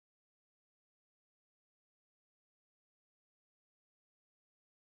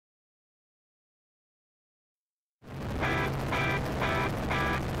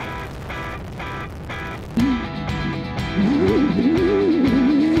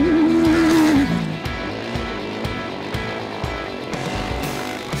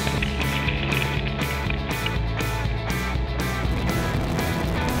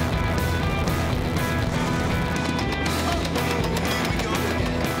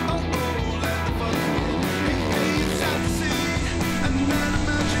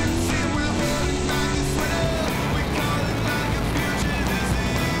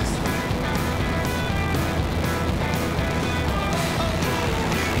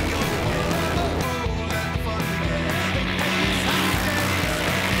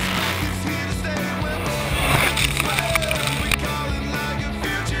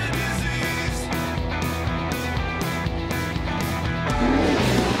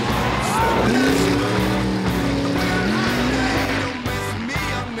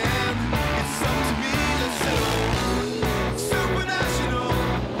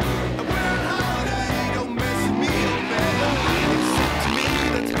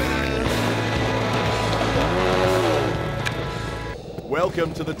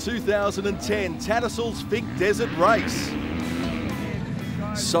Welcome to the 2010 Tattersall's Finke Desert Race.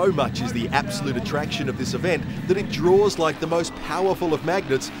 So much is the absolute attraction of this event that it draws, like the most powerful of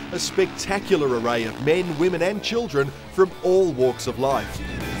magnets, a spectacular array of men, women and children from all walks of life.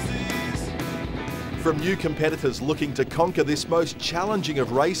 From new competitors looking to conquer this most challenging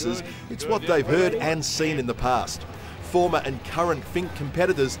of races, it's what they've heard and seen in the past. Former and current Finke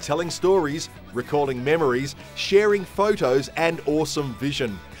competitors telling stories, recalling memories, sharing photos and awesome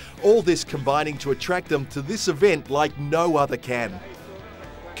vision. All this combining to attract them to this event like no other can.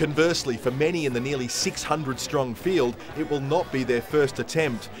 Conversely, for many in the nearly 600-strong field, it will not be their first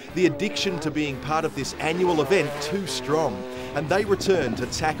attempt. The addiction to being part of this annual event too strong, and they return to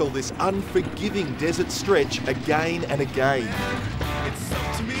tackle this unforgiving desert stretch again and again. It's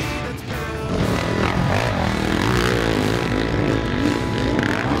up to me.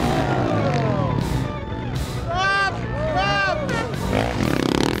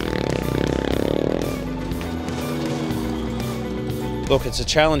 Look, it's a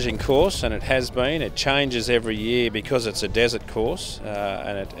challenging course, and it has been. It changes every year because it's a desert course,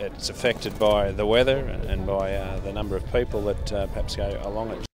 and it's affected by the weather and by the number of people that perhaps go along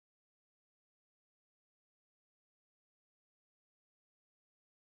it.